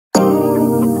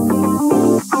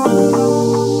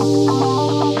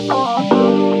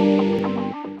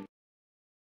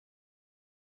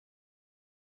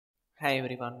Hi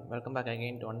everyone, welcome back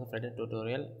again to another Flutter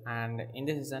tutorial, and in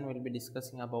this session we'll be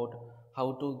discussing about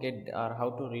how to get or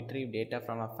how to retrieve data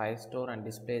from a Firestore and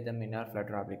display them in our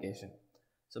Flutter application.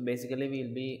 So basically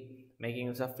we'll be making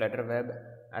use of Flutter Web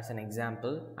as an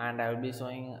example, and I will be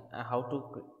showing how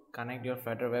to connect your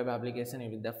Flutter Web application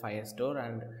with the Firestore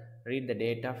and read the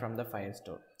data from the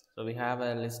Firestore. So we have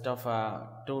a list of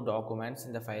two documents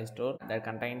in the Firestore that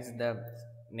contains the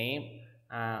name,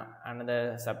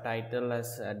 another subtitle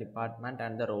as department,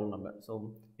 and the roll number.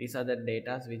 So these are the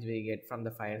data which we get from the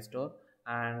Firestore,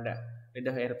 and with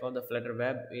the help of the Flutter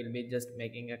Web we'll be just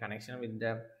making a connection with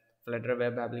the Flutter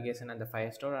Web application and the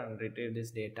Firestore and retrieve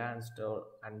this data and store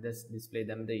and just display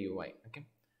them the UI. Okay,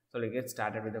 so let's get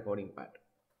started with the coding part.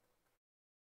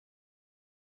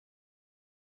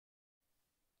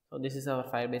 So this is our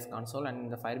Firebase console, and in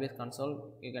the Firebase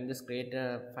console you can just create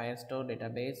a Firestore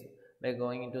database by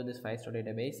going into this Firestore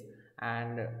database,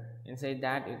 and inside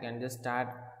that you can just start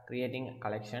creating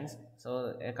collections.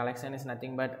 So a collection is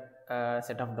nothing but a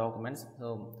set of documents.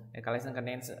 So a collection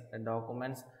contains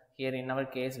documents. Here in our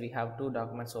case we have two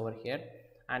documents over here,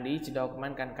 and each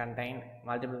document can contain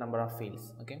multiple number of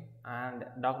fields. Okay, and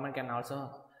document can also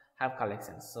have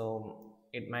collections, so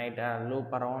it might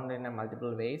loop around in a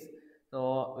multiple ways.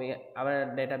 So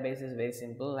our database is very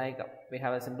simple, like we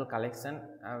have a simple collection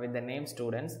with the name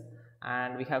students,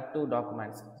 and we have two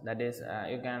documents, that is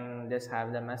you can just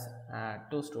have them as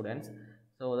two students.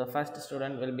 So the first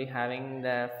student will be having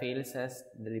the fields as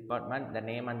the department, the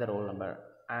name, and the roll number,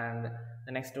 and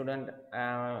the next student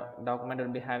document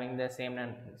will be having the same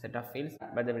set of fields,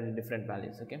 but they will be different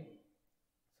values. Okay,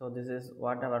 so this is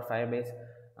what our Firebase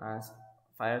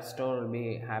Firestore will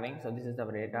be having. So this is the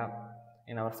data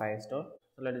in our Firestore.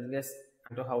 So let us get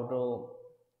into how to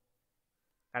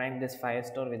connect this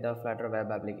Firestore with our Flutter Web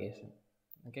application.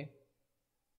 Okay,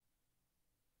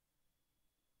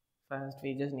 first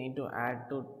we just need to add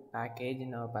to package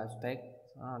in our package.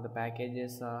 The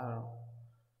packages are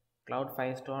Cloud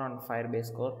Firestore and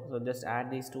Firebase Core. So just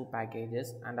add these two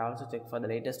packages and also check for the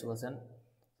latest version.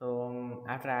 So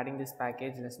after adding this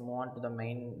package, let's move on to the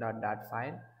main.dat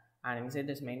file, and inside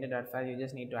this main.dat file you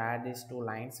just need to add these two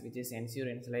lines, which is ensure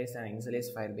initialize and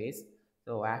initialize Firebase.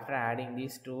 So after adding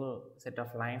these two set of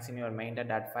lines in your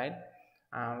main.dat file,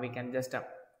 we can just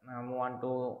move on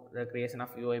to the creation of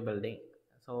UI building.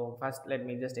 So first let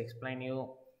me just explain you,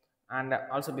 and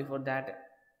also before that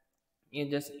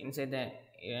you just inside the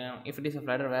if it is a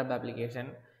Flutter Web application,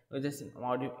 you just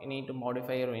need to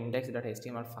modify your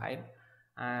index.html file,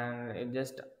 and you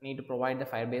just need to provide the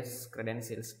Firebase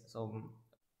credentials. So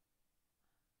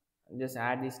just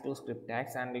add these two script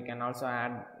tags, and you can also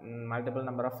add multiple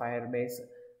number of Firebase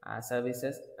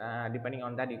services. Depending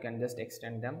on that you can just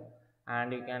extend them,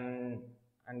 and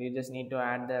you just need to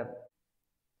add the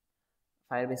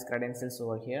Firebase credentials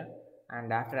over here.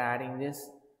 And after adding this,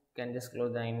 you can just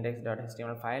close the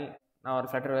index.html file. Now our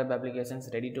Flutter Web application is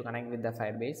ready to connect with the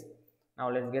Firebase. Now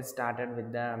let's get started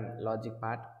with the logic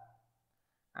part.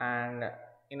 And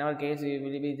in our case we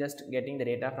will be just getting the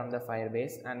data from the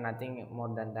Firebase and nothing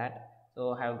more than that.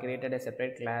 So I have created a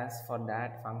separate class for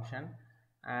that function,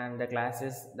 and the class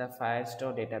is the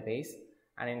Firestore database,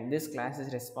 and in this class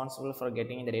is responsible for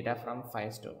getting the data from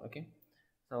Firestore. Okay,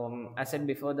 so as said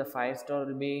before, the Firestore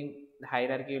will be, the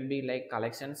hierarchy will be like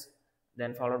collections,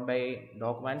 then followed by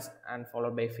documents, and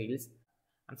followed by fields.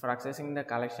 And for accessing the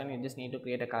collection you just need to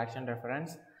create a collection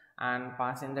reference and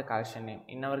pass in the collection name.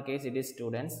 In our case it is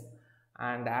students,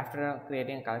 and after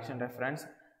creating a collection reference,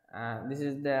 this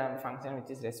is the function which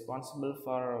is responsible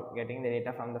for getting the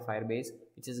data from the Firebase,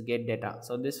 which is get data.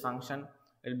 So this function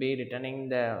will be returning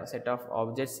the set of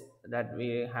objects that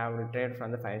we have retrieved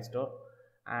from the Firestore,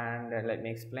 and let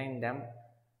me explain them.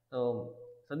 So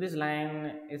this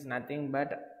line is nothing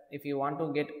but if you want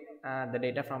to get the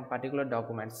data from particular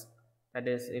documents, that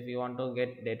is if you want to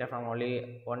get data from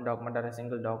only one document or a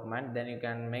single document, then you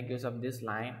can make use of this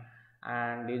line,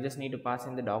 and you just need to pass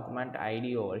in the document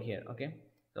ID over here. Okay,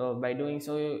 so by doing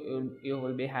so you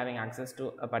will be having access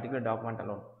to a particular document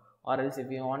alone, or else if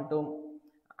you want to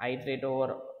iterate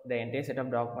over the entire set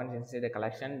of documents inside the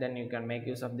collection, then you can make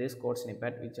use of this code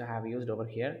snippet which I have used over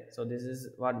here. So this is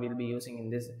what we'll be using in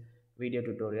this video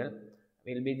tutorial.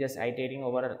 We'll be just iterating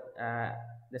over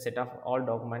the set of all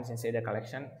documents inside the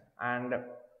collection, and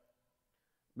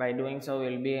by doing so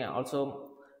we'll be also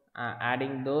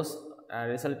adding those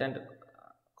resultant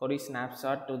code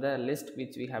snapshot to the list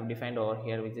which we have defined over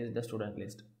here, which is the student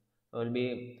list. So we'll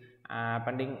be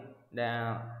appending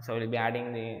we'll be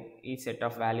adding each set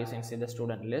of values into the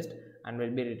student list, and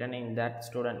we'll be returning that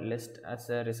student list as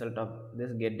a result of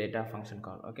this get data function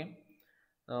call. Okay,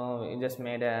 So we just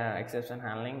made a exception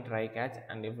handling try catch,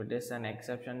 and if it is an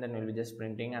exception, then we'll be just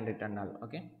printing and return null.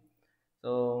 Okay,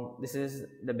 so this is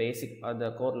the basic or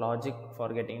the core logic for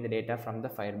getting the data from the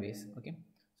Firebase. Okay,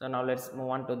 so now let's move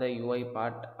on to the UI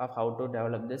part of how to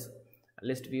develop this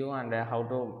list view and how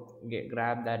to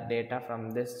grab that data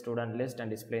from this student list and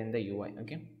display in the UI.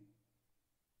 Okay,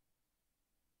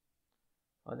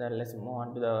 for that, let's move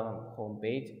on to the home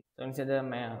page. So inside the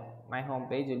my home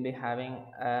page, will be having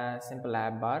a simple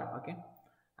app bar. Okay,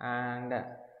 and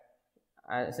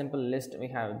a simple list we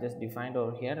have just defined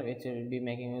over here, which we will be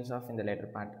making use of in the later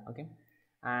part. Okay,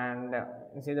 and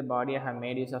you see the body I have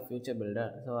made use of future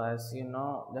builder. So as you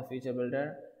know, the future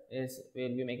builder is we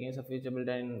will be making use of future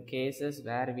builder in cases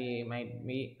where we might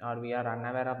be or we are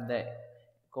unaware of the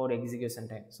code execution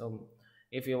time. So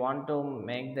if you want to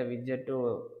make the widget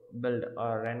to build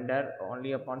or render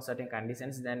only upon certain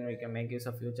conditions, then we can make use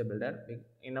of future builder.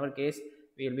 In our case,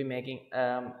 we will be making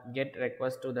get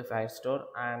request to the Firestore,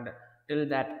 and till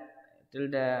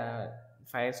the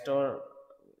Firestore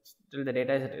till the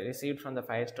data is received from the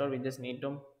Firestore, we just need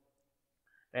to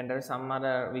render some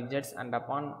other widgets, and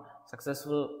upon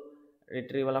successful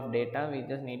retrieval of data, we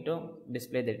just need to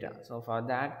display data. So for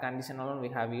that condition alone, we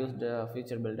have used the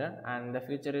future builder, and the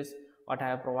future is what I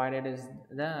have provided is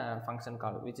the function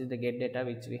call, which is the get data,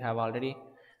 which we have already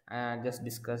just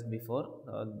discussed before.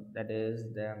 That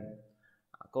is the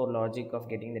core logic of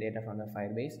getting the data from the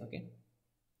Firebase. Okay,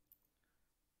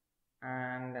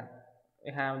 and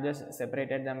we have just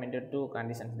separated them into two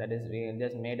conditions. That is, we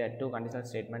just made a two conditional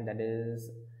statement. That is,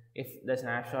 if the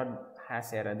snapshot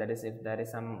has error, that is if there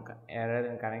is some error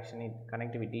in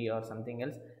connectivity or something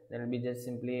else, then we'll be just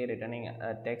simply returning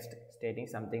a text stating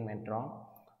something went wrong.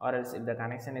 Or else if the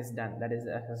connection is done, that is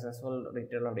a successful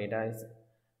retrieval of data is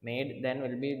made, then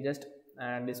we'll be just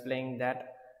displaying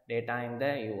that data in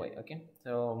the UI. Okay,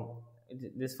 so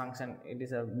this function, it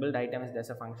is a build item, is just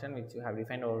a function which you have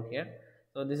defined over here.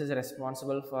 So this is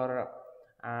responsible for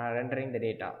rendering the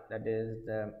data, that is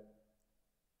the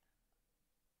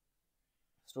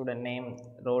student name,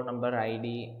 roll number,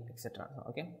 ID, etc.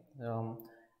 Okay, so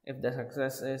if the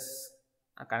success is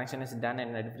a connection is done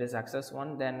and if it is success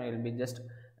one, then we will be just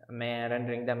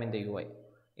rendering them in the UI.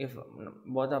 If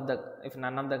if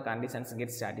none of the conditions get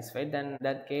satisfied, then in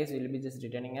that case we will be just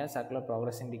returning a circular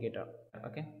progress indicator.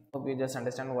 Okay, hope you just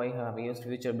understand why we used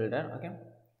future builder. Okay,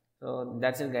 so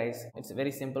that's it guys. It's a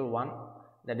very simple one,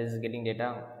 that is getting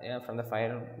data from the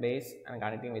Firebase and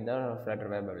connecting with the Flutter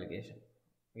Web application.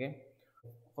 Okay,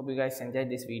 hope you guys enjoyed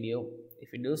this video.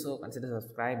 If you do so, consider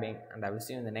subscribing, and I will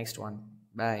see you in the next one.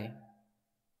 Bye.